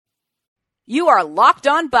You are Locked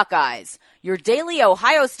On Buckeyes, your daily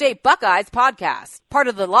Ohio State Buckeyes podcast, part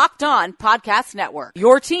of the Locked On Podcast Network,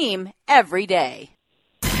 your team every day.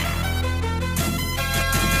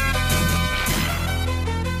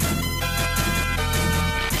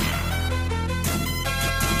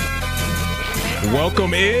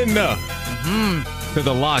 Welcome in to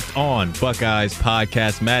the Locked On Buckeyes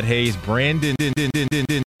podcast. Matt Hayes, Brandon,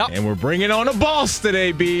 and we're bringing on a boss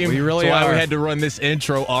today, Beam. We really are. are. We had to run this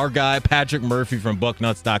intro. Our guy, Patrick Murphy from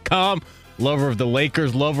Bucknuts.com, lover of the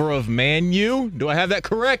Lakers, lover of Man U. Do I have that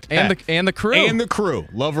correct? And the crew. And the crew.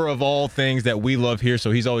 Lover of all things that we love here, so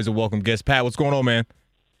he's always a welcome guest. Pat, what's going on, man?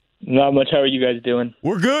 Not much. How are you guys doing?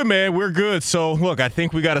 We're good, man. We're good. So, look, I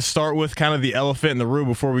think we got to start with kind of the elephant in the room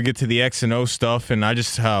before we get to the X and O stuff. And I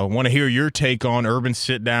just want to hear your take on Urban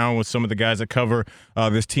sit down with some of the guys that cover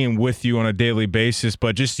this team with you on a daily basis.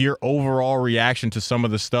 But just your overall reaction to some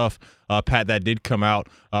of the stuff, Pat, that did come out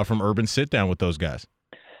from Urban sit down with those guys.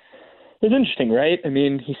 It's interesting, right? I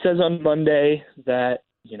mean, he says on Monday that,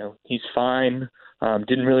 he's fine,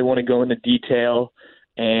 didn't really want to go into detail.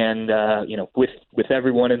 And, with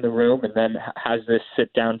everyone in the room, and then has this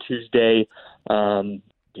sit down Tuesday, kind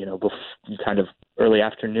of early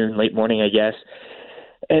afternoon, late morning, I guess,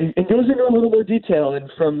 and goes into a little more detail.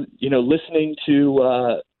 And from, listening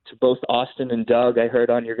to both Austin and Doug, I heard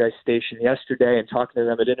on your guys' station yesterday and talking to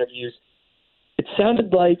them at interviews, it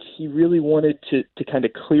sounded like he really wanted to kind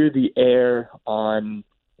of clear the air on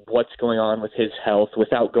what's going on with his health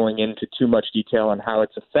without going into too much detail on how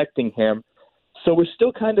it's affecting him. So we're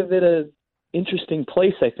still kind of at an interesting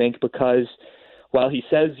place, I think, because while he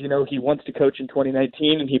says, he wants to coach in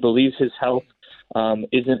 2019 and he believes his health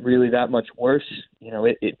isn't really that much worse,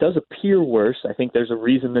 it does appear worse. I think there's a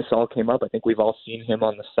reason this all came up. I think we've all seen him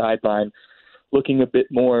on the sideline looking a bit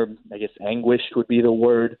more, I guess, anguished would be the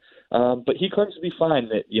word. But he claims to be fine,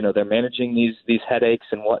 that, they're managing these headaches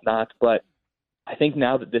and whatnot. But I think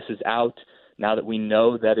now that this is out, now that we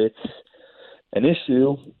know that it's an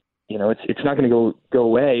issue, it's not going to go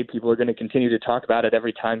away. People are going to continue to talk about it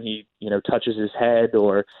every time he, touches his head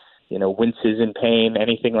or, winces in pain,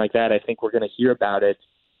 anything like that. I think we're going to hear about it.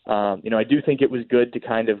 I do think it was good to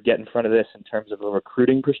kind of get in front of this in terms of a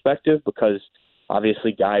recruiting perspective, because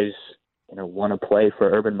obviously guys, want to play for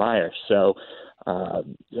Urban Meyer. So,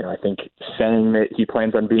 I think saying that he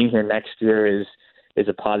plans on being here next year is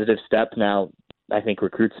a positive step. Now, I think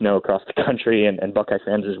recruits know across the country and Buckeye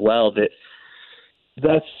fans as well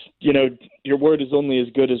that's, your word is only as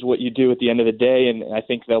good as what you do at the end of the day, and I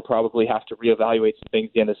think they'll probably have to reevaluate some things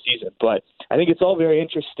at the end of the season. But I think it's all very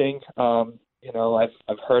interesting. I've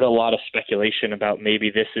heard a lot of speculation about maybe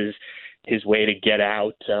this is his way to get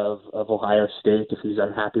out of Ohio State if he's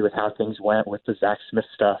unhappy with how things went with the Zach Smith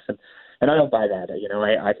stuff, and I don't buy that.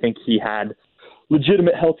 I think he had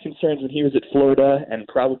legitimate health concerns when he was at Florida and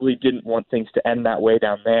probably didn't want things to end that way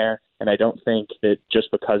down there. And I don't think that just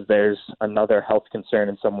because there's another health concern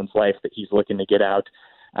in someone's life that he's looking to get out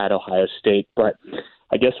at Ohio State. But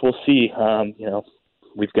I guess we'll see.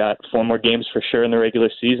 We've got 4 more games for sure in the regular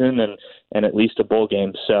season and at least a bowl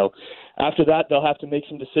game. So after that, they'll have to make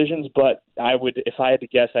some decisions. But if I had to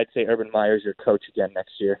guess, I'd say Urban Meyer's your coach again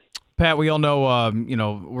next year. Pat, we all know,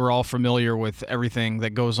 we're all familiar with everything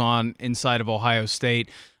that goes on inside of Ohio State.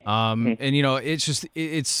 And,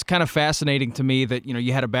 it's kind of fascinating to me that,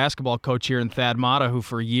 you had a basketball coach here in Thad Matta who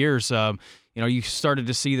for years, you started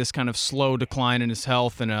to see this kind of slow decline in his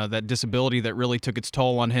health and that disability that really took its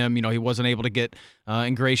toll on him. He wasn't able to get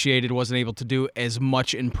ingratiated, wasn't able to do as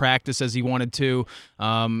much in practice as he wanted to.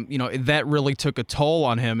 That really took a toll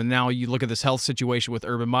on him. And now you look at this health situation with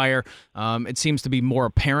Urban Meyer. It seems to be more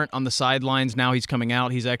apparent on the sidelines. Now he's coming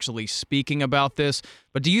out. He's actually speaking about this.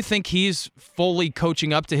 But do you think he's fully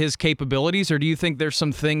coaching up to his capabilities, or do you think there's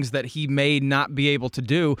some things that he may not be able to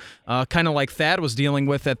do, kind of like Thad was dealing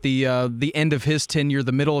with at the end of his tenure,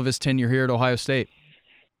 the middle of his tenure here at Ohio State?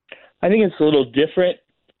 I think it's a little different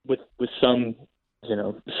with some,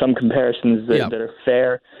 some comparisons that are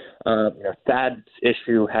fair. Thad's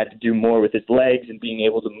issue had to do more with his legs and being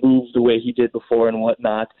able to move the way he did before and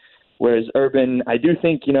whatnot. Whereas Urban, I do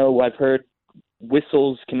think, I've heard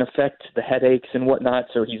whistles can affect the headaches and whatnot,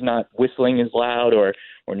 so he's not whistling as loud or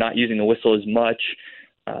not using the whistle as much.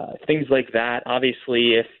 Things like that.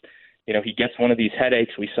 Obviously, if he gets one of these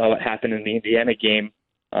headaches, we saw what happened in the Indiana game.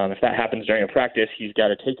 If that happens during a practice, he's got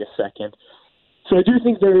to take a second. So I do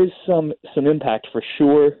think there is some impact for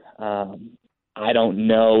sure. I don't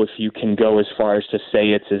know if you can go as far as to say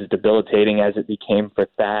it's as debilitating as it became for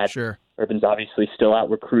Thad. Sure. Urban's obviously still out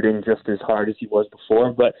recruiting just as hard as he was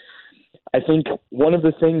before, but I think one of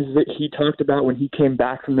the things that he talked about when he came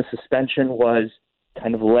back from the suspension was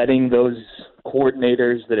kind of letting those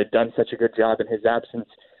coordinators that had done such a good job in his absence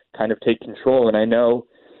kind of take control. And I know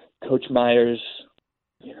Coach Myers,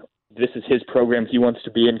 this is his program. He wants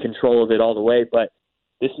to be in control of it all the way, but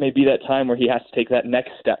this may be that time where he has to take that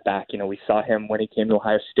next step back. We saw him when he came to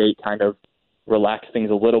Ohio State kind of relax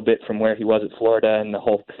things a little bit from where he was at Florida and the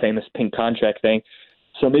whole famous pink contract thing.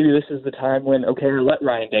 So maybe this is the time when, let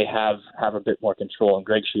Ryan Day have a bit more control, and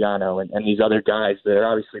Greg Schiano and these other guys that are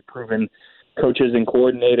obviously proven coaches and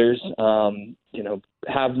coordinators,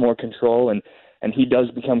 have more control, and he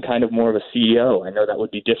does become kind of more of a CEO. I know that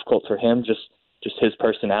would be difficult for him, just his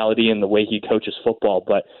personality and the way he coaches football.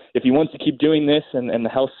 But if he wants to keep doing this and the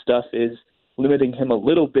health stuff is limiting him a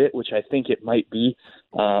little bit, which I think it might be,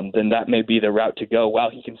 then that may be the route to go,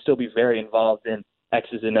 while he can still be very involved in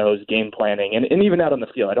X's and O's, game planning, and even out on the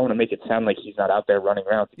field. I don't want to make it sound like he's not out there running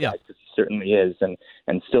around with guys, because he certainly is, and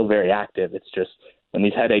still very active. It's just when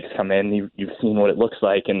these headaches come in, you've seen what it looks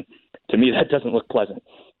like, and to me that doesn't look pleasant.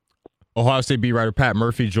 Ohio State beat writer Pat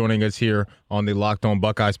Murphy joining us here on the Locked On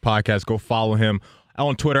Buckeyes podcast. Go follow him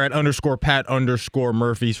on Twitter at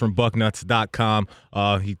 _Pat_Murphy. He's from Bucknuts.com.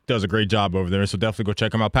 He does a great job over there, so definitely go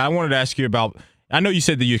check him out. Pat, I wanted to ask you about, I know you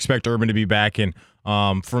said that you expect Urban to be back, and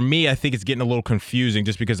for me, I think it's getting a little confusing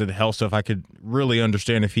just because of the health stuff. I could really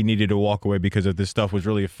understand if he needed to walk away because of this stuff was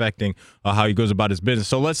really affecting how he goes about his business.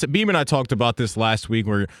 So Beam and I talked about this last week,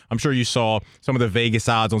 where I'm sure you saw some of the Vegas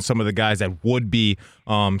odds on some of the guys that would be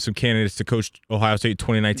some candidates to coach Ohio State in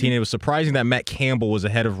 2019. It was surprising that Matt Campbell was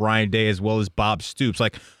ahead of Ryan Day as well as Bob Stoops.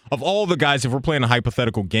 Like, of all the guys, if we're playing a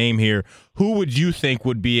hypothetical game here, who would you think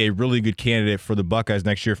would be a really good candidate for the Buckeyes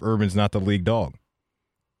next year if Urban's not the league dog?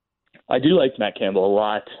 I do like Matt Campbell a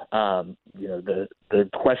lot. The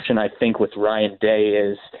question I think with Ryan Day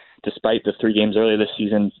is, despite the 3 games earlier this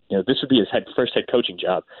season, this would be his first head coaching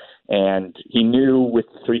job. And he knew with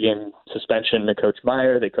the 3-game suspension to Coach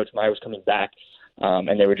Meyer that Coach Meyer was coming back.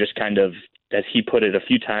 And they were just kind of, as he put it a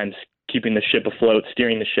few times, keeping the ship afloat,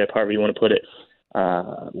 steering the ship, however you want to put it,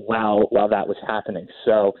 while that was happening.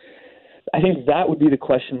 So I think that would be the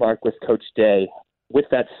question mark with Coach Day. With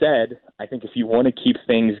that said, I think if you want to keep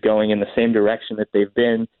things going in the same direction that they've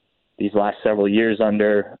been these last several years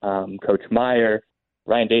under Coach Meyer,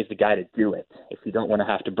 Ryan Day's the guy to do it. If you don't want to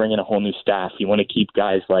have to bring in a whole new staff, you want to keep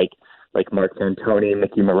guys like Mark D'Antoni,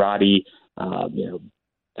 Mickey Marotti,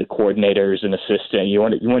 the coordinators and assistant. You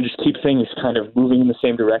want to just keep things kind of moving in the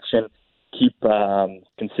same direction, keep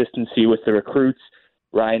consistency with the recruits.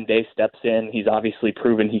 Ryan Day steps in. He's obviously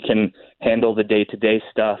proven he can handle the day-to-day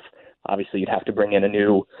stuff. Obviously, you'd have to bring in a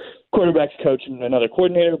new quarterbacks coach and another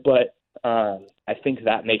coordinator, but I think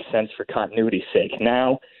that makes sense for continuity's sake.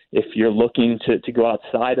 Now, if you're looking to go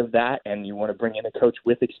outside of that and you want to bring in a coach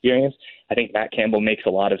with experience, I think Matt Campbell makes a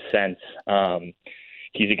lot of sense.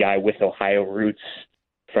 He's a guy with Ohio roots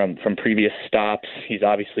from previous stops. He's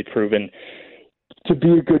obviously proven to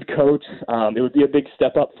be a good coach. It would be a big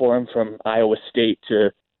step up for him from Iowa State to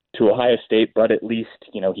Ohio State, but at least,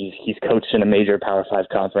 he's coached in a major Power 5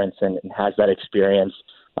 conference and has that experience,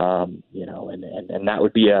 and that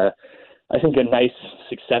would be I think a nice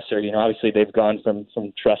successor. Obviously they've gone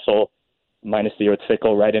from Tressel minus the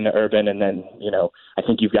Fickle right into Urban, and then, I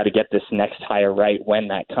think you've got to get this next hire right when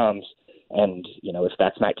that comes. And, if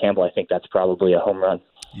that's Matt Campbell, I think that's probably a home run.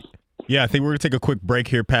 Yeah, I think we're going to take a quick break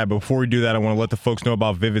here, Pat. But before we do that, I want to let the folks know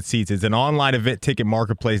about Vivid Seats. It's an online event ticket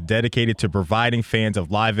marketplace dedicated to providing fans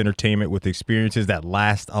of live entertainment with experiences that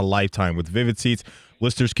last a lifetime. With Vivid Seats,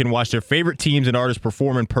 listeners can watch their favorite teams and artists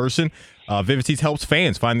perform in person. Vivid Seats helps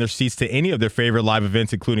fans find their seats to any of their favorite live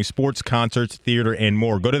events, including sports, concerts, theater, and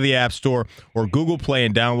more. Go to the App Store or Google Play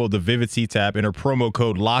and download the Vivid Seats app. Enter promo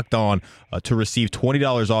code LOCKEDON to receive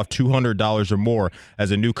 $20 off $200 or more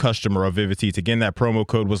as a new customer of Vivid Seats. Again, that promo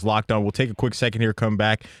code was Locked On. We'll take a quick second here, come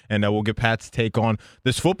back, and we'll get Pat's take on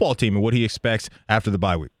this football team and what he expects after the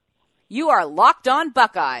bye week. You are Locked On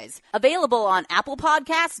Buckeyes, available on Apple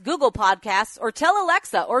Podcasts, Google Podcasts, or tell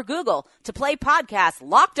Alexa or Google to play podcast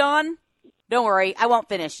Locked On. Don't worry, I won't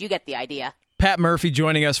finish. You get the idea. Pat Murphy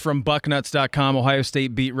joining us from Bucknuts.com, Ohio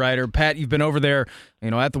State beat writer. Pat, you've been over there,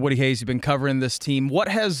 at the Woody Hayes. You've been covering this team.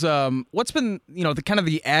 What's been, the kind of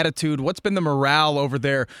the attitude? What's been the morale over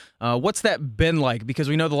there? What's that been like? Because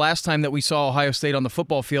we know the last time that we saw Ohio State on the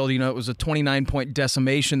football field, it was a 29-point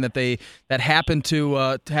decimation that happened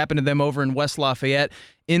to them over in West Lafayette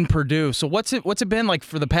in Purdue. So what's it been like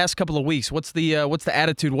for the past couple of weeks? What's the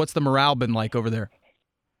attitude? What's the morale been like over there?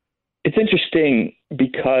 It's interesting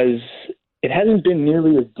because it hasn't been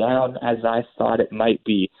nearly as down as I thought it might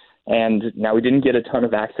be. And now we didn't get a ton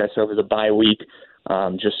of access over the bye week,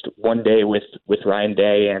 just one day with Ryan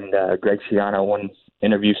Day and Greg Schiano, one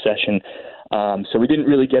interview session. So we didn't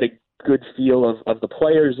really get a good feel of the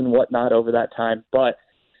players and whatnot over that time. But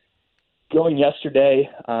going yesterday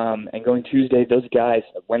and going Tuesday, those guys,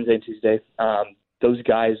 Wednesday and Tuesday, those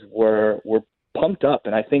guys were pumped up.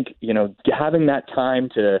 And I think, having that time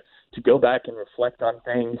to go back and reflect on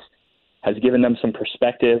things has given them some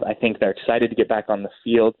perspective. I think they're excited to get back on the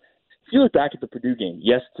field. If you look back at the Purdue game,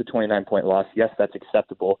 yes, it's a 29-point loss. Yes, that's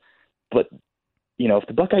acceptable. But, if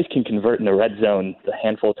the Buckeyes can convert in the red zone the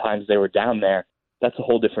handful of times they were down there, that's a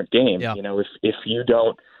whole different game. Yeah. If you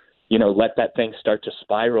don't, let that thing start to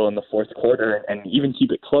spiral in the fourth quarter and even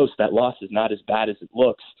keep it close, that loss is not as bad as it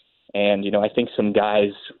looks. And, I think some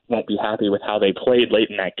guys won't be happy with how they played late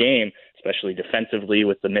in that game, especially defensively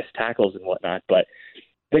with the missed tackles and whatnot. But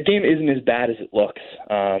the game isn't as bad as it looks,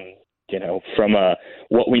 from a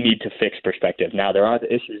what we need to fix perspective. Now, there are the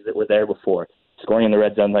issues that were there before. Scoring in the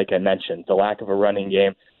red zone, like I mentioned, the lack of a running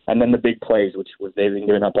game, and then the big plays, which they've been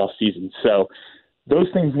giving up all season. So those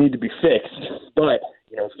things need to be fixed. But,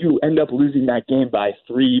 if you end up losing that game by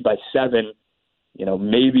 3, by 7,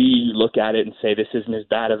 maybe you look at it and say this isn't as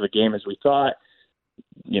bad of a game as we thought,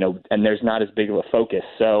 and there's not as big of a focus.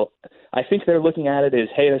 So I think they're looking at it as,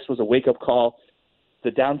 hey, this was a wake-up call. The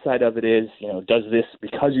downside of it is, does this,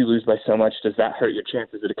 because you lose by so much, does that hurt your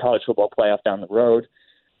chances at a college football playoff down the road?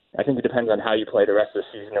 I think it depends on how you play the rest of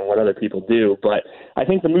the season and what other people do. But I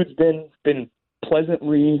think the mood's been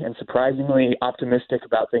pleasantly and surprisingly optimistic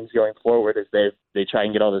about things going forward as they try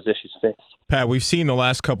and get all those issues fixed. Pat, we've seen the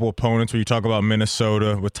last couple opponents where you talk about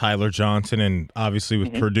Minnesota with Tyler Johnson and obviously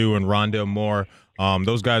with Purdue and Rondale Moore.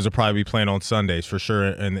 Those guys will probably be playing on Sundays for sure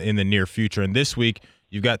in the near future. And this week,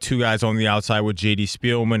 you've got two guys on the outside with J.D.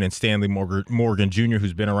 Spielman and Stanley Morgan Jr.,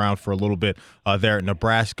 who's been around for a little bit there at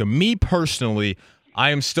Nebraska. Me personally,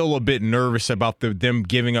 I am still a bit nervous about them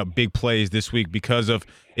giving up big plays this week because of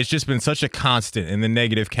it's just been such a constant in the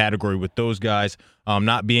negative category with those guys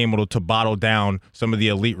not being able to bottle down some of the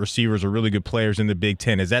elite receivers or really good players in the Big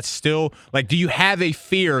Ten. Is that still do you have a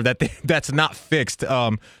fear that that's not fixed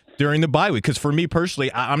during the bye week? Because for me personally,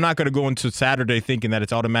 I'm not going to go into Saturday thinking that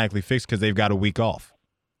it's automatically fixed because they've got a week off.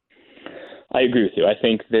 I agree with you. I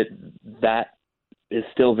think that is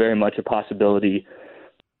still very much a possibility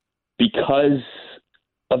because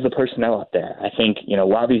of the personnel out there. I think,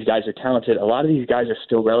 while these guys are talented, a lot of these guys are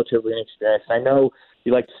still relatively inexperienced. I know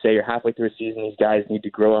you like to say you're halfway through a season, these guys need to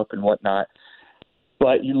grow up and whatnot.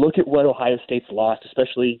 But you look at what Ohio State's lost,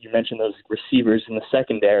 especially you mentioned those receivers in the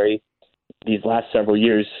secondary these last several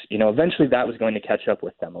years, eventually that was going to catch up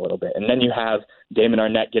with them a little bit. And then you have Damon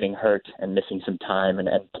Arnett getting hurt and missing some time and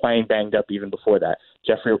playing banged up even before that.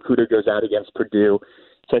 Jeffrey Okudah goes out against Purdue.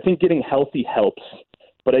 So I think getting healthy helps.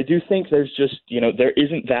 But I do think there's just, there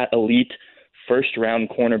isn't that elite first-round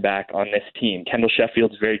cornerback on this team. Kendall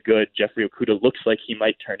Sheffield's very good. Jeffrey Okudah looks like he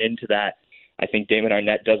might turn into that. I think Damon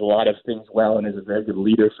Arnett does a lot of things well and is a very good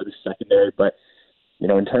leader for the secondary. But,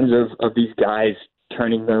 in terms of these guys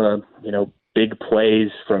turning the, big plays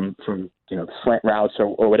from slant routes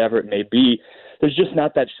or whatever it may be, there's just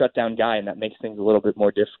not that shutdown guy, and that makes things a little bit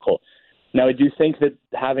more difficult. Now, I do think that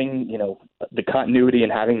having, the continuity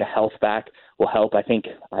and having the health back will help. I think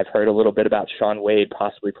I've heard a little bit about Shaun Wade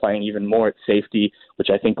possibly playing even more at safety, which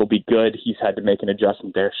I think will be good. He's had to make an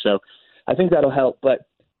adjustment there. So I think that'll help. But,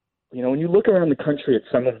 when you look around the country at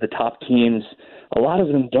some of the top teams, a lot of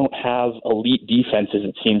them don't have elite defenses,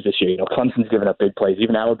 it seems, this year. Clemson's given up big plays,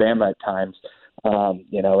 even Alabama at times,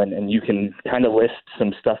 and you can kind of list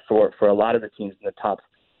some stuff for a lot of the teams in the top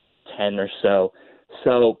 10 or so.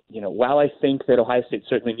 So, while I think that Ohio State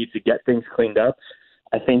certainly needs to get things cleaned up,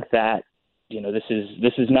 I think that, this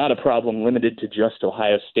is not a problem limited to just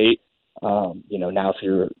Ohio State. Now if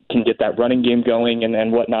you can get that running game going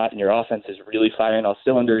and whatnot, and your offense is really firing all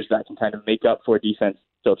cylinders, that can kind of make up for defense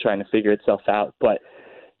still trying to figure itself out. But,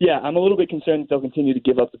 yeah, I'm a little bit concerned that they'll continue to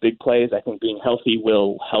give up the big plays. I think being healthy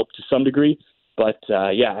will help to some degree. But,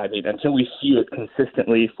 until we see it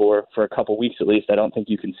consistently for a couple weeks at least, I don't think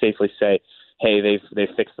you can safely say, hey, they've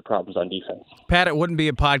fixed the problems on defense. Pat, it wouldn't be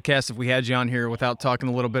a podcast if we had you on here without talking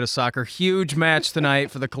a little bit of soccer. Huge match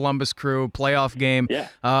tonight for the Columbus Crew, playoff game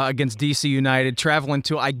against DC United, traveling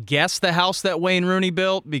to, I guess, the house that Wayne Rooney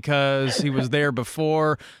built because he was there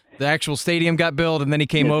before the actual stadium got built, and then he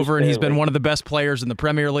came over, and he's been one of the best players in the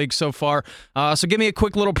Premier League so far. So give me a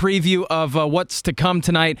quick little preview of what's to come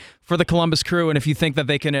tonight for the Columbus Crew and if you think that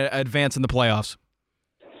they can advance in the playoffs.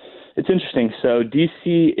 It's interesting. So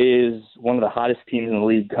DC is one of the hottest teams in the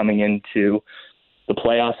league coming into the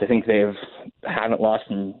playoffs. I think they haven't lost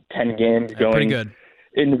in 10 games going pretty good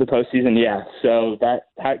into the postseason. Yeah. So that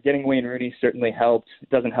getting Wayne Rooney certainly helped. It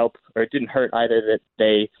doesn't help, or it didn't hurt either, that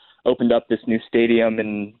they opened up this new stadium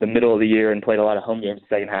in the middle of the year and played a lot of home games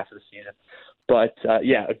the second half of the season. But,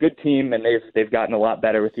 a good team, and they've gotten a lot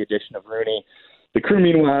better with the addition of Rooney. The Crew,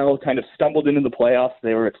 meanwhile, kind of stumbled into the playoffs.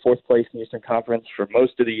 They were at fourth place in the Eastern Conference for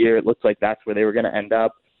most of the year. It looked like that's where they were going to end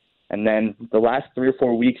up. And then the last 3 or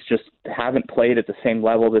 4 weeks just haven't played at the same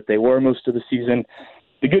level that they were most of the season.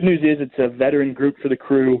 The good news is it's a veteran group for the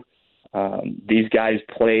Crew. These guys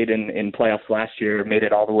played in playoffs last year, made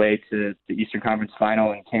it all the way to the Eastern Conference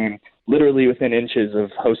final, and came literally within inches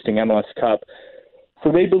of hosting MLS Cup.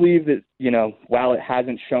 So they believe that, while it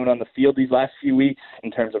hasn't shown on the field these last few weeks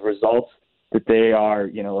in terms of results, that they are,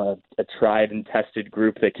 a tried and tested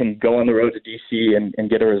group that can go on the road to D.C. and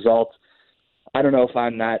get a result. I don't know if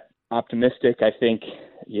I'm that optimistic. I think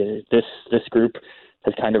this group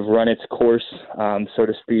has kind of run its course, so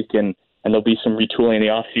to speak, and there'll be some retooling in the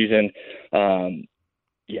off season.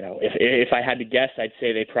 If I had to guess, I'd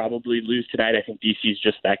say they probably lose tonight. I think DC is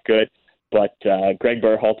just that good. But Greg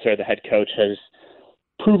Berhalter, the head coach, has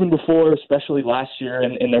proven before, especially last year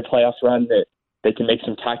in their playoffs run, that they can make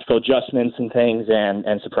some tactical adjustments and things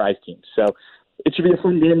and surprise teams. So it should be a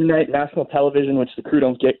fun game tonight, national television, which the Crew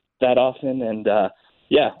don't get that often. And,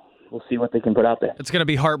 we'll see what they can put out there. It's going to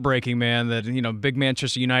be heartbreaking, man, that, big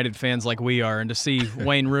Manchester United fans like we are, and to see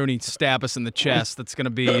Wayne Rooney stab us in the chest, that's going to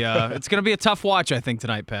be it's going to be a tough watch, I think,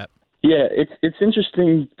 tonight, Pat. Yeah, it's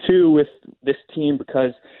interesting, too, with this team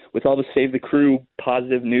because with all the Save the Crew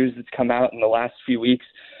positive news that's come out in the last few weeks,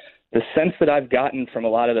 the sense that I've gotten from a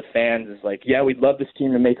lot of the fans is like, yeah, we'd love this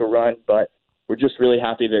team to make a run, but we're just really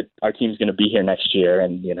happy that our team's going to be here next year.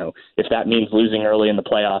 And, if that means losing early in the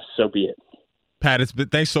playoffs, so be it. Pat,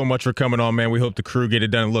 thanks so much for coming on, man. We hope the Crew get it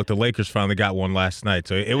done. Look, the Lakers finally got one last night,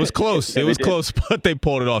 so it was close. It was close, but they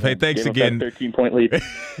pulled it off. Hey, thanks again. 13-point lead.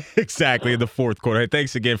 Exactly, in the fourth quarter. Hey,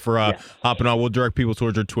 thanks again for hopping on. We'll direct people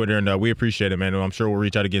towards your Twitter, and we appreciate it, man. I'm sure we'll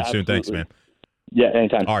reach out again soon. Thanks, man. Yeah,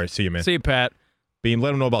 anytime. All right, see you, man. See you, Pat. Beam,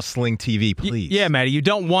 let them know about Sling TV, please. Yeah, Matty, you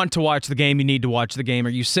don't want to watch the game, you need to watch the game.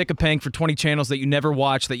 Are you sick of paying for 20 channels that you never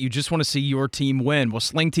watch, that you just want to see your team win? Well,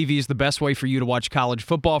 Sling TV is the best way for you to watch college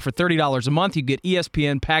football. For $30 a month, you get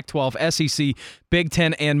ESPN, Pac-12, SEC, Big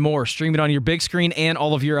Ten, and more. Stream it on your big screen and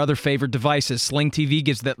all of your other favorite devices. Sling TV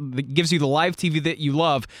gives you the live TV that you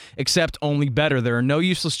love, except only better. There are no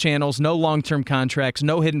useless channels, no long-term contracts,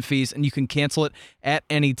 no hidden fees, and you can cancel it at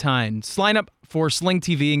any time. Sign up for Sling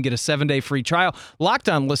TV and get a 7-day free trial. Locked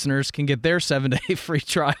On listeners can get their 7-day free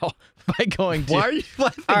trial by going to. Why are you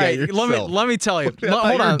laughing all right, at yourself? let me tell you.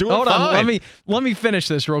 Hold on. Let me finish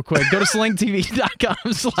this real quick. Go to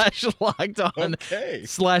slingtv.com/lockedon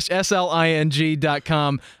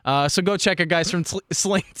 /SLING.com. So go check our guys from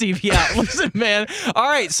Sling TV out. Listen, man. All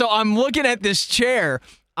right, so I'm looking at this chair.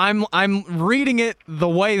 I'm reading it the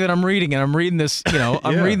way that I'm reading it. I'm reading this,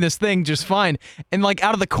 I'm reading this thing just fine. And like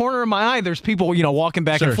out of the corner of my eye, there's people, walking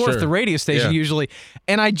back and forth, the radio station usually.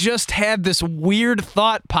 And I just had this weird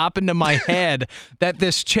thought pop into my head that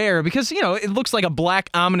this chair, because, it looks like a black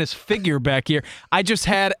ominous figure back here. I just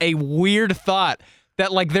had a weird thought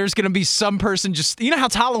that like there's going to be some person just, how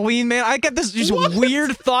it's Halloween, man? I got this just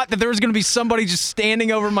weird thought that there was going to be somebody just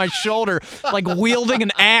standing over my shoulder, like wielding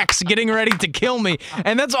an axe, getting ready to kill me.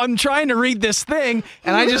 And I'm trying to read this thing,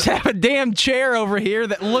 and I just have a damn chair over here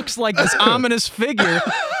that looks like this ominous figure.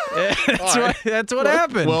 That's what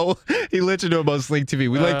happened. Well, he let you know about Sling TV.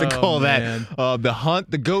 We like to call that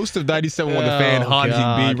the ghost of 97.1 The Fan,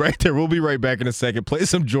 haunting B right there. We'll be right back in a second. Play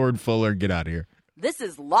some Jordan Fuller and get out of here. This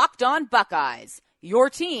is Locked On Buckeyes, your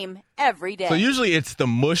team every day. So usually it's the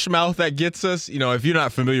mush mouth that gets us. If you're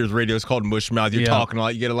not familiar with radio, it's called mush mouth. You're talking a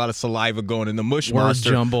lot. You get a lot of saliva going in the mush mouth. Words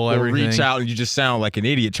jumble, everything. Reach out and you just sound like an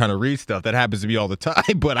idiot trying to read stuff. That happens to me all the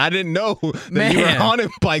time. But I didn't know that you were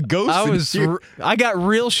haunted by ghosts. I got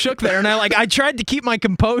real shook there, and I tried to keep my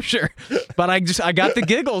composure, but I got the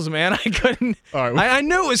giggles, man. I couldn't. All right. I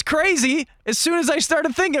knew it was crazy. As soon as I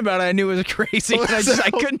started thinking about it, I knew it was crazy, and I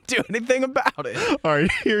couldn't do anything about it. All right,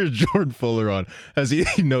 here's Jordan Fuller on. Has he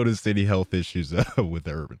noticed any health issues with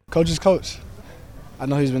Urban? Coach is coach. I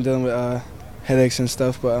know he's been dealing with headaches and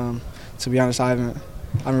stuff, but to be honest, I haven't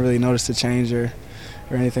really noticed a change or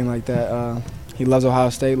anything like that. He loves Ohio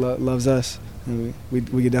State, loves us, and we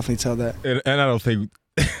could definitely tell that. And I don't think.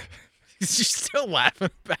 You're still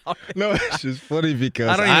laughing about it. No, it's just funny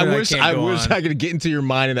because I wish I could get into your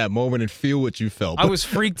mind in that moment and feel what you felt. I was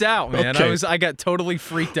freaked out, man. Okay. I got totally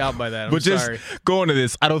freaked out by that. But just going to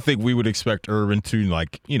this, I don't think we would expect Urban to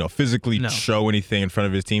physically show anything in front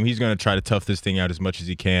of his team. He's going to try to tough this thing out as much as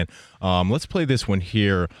he can. Let's play this one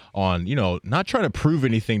here on, not trying to prove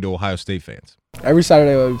anything to Ohio State fans. Every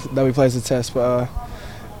Saturday that we play is a test, but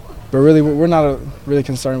really we're not really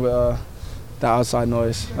concerned with the outside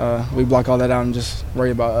noise. We block all that out and just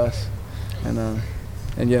worry about us.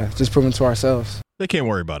 And yeah, just proving to ourselves. They can't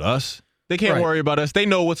worry about us. They can't worry about us. They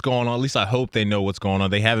know what's going on. At least I hope they know what's going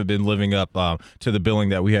on. They haven't been living up to the billing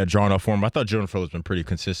that we had drawn up for them. I thought Jordan Fro's been pretty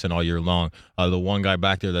consistent all year long. The one guy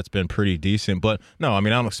back there that's been pretty decent. But, no, I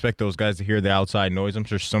mean, I don't expect those guys to hear the outside noise. I'm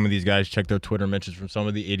sure some of these guys check their Twitter mentions from some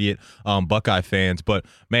of the idiot Buckeye fans. But,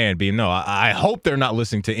 man, I hope they're not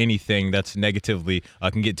listening to anything that's negatively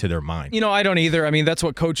can get to their mind. I don't either. I mean, that's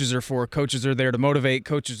what coaches are for. Coaches are there to motivate.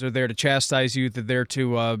 Coaches are there to chastise you. They're there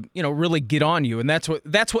to, really get on you. And that's what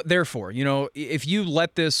they're for. If you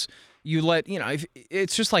let this,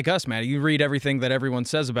 it's just like us, man. You read everything that everyone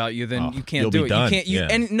says about you, then you can't do it. Done. You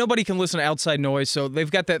can't. And nobody can listen to outside noise. So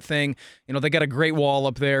they've got that thing. They got a great wall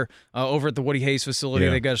up there over at the Woody Hayes facility.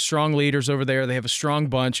 Yeah. They got strong leaders over there. They have a strong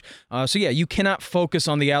bunch. So yeah, you cannot focus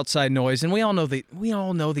on the outside noise. And we all know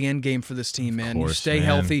the end game for this team, man. Of course, you stay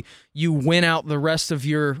healthy. You win out the rest of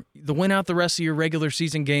your regular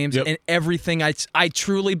season games, and everything. I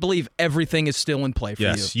truly believe everything is still in play for you.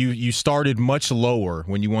 Yes, you started much lower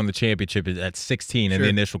when you won the championship at 16 in the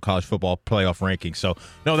initial college football playoff ranking. So,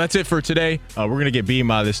 no, that's it for today. We're going to get Beam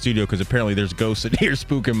out of the studio because apparently there's ghosts in here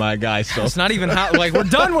spooking my guy. So it's not even we're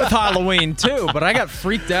done with Halloween, too, but I got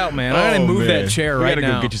freaked out, man. I got to move that chair right now. We got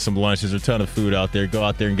to go get you some lunch. There's a ton of food out there. Go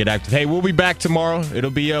out there and get active. Hey, we'll be back tomorrow. It'll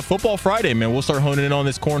be Football Friday, man. We'll start honing in on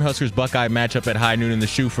this Cornhuskers Buckeye matchup at high noon in the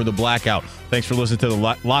shoe for the blackout. Thanks for listening to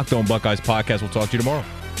the Locked On Buckeyes podcast. We'll talk to you tomorrow.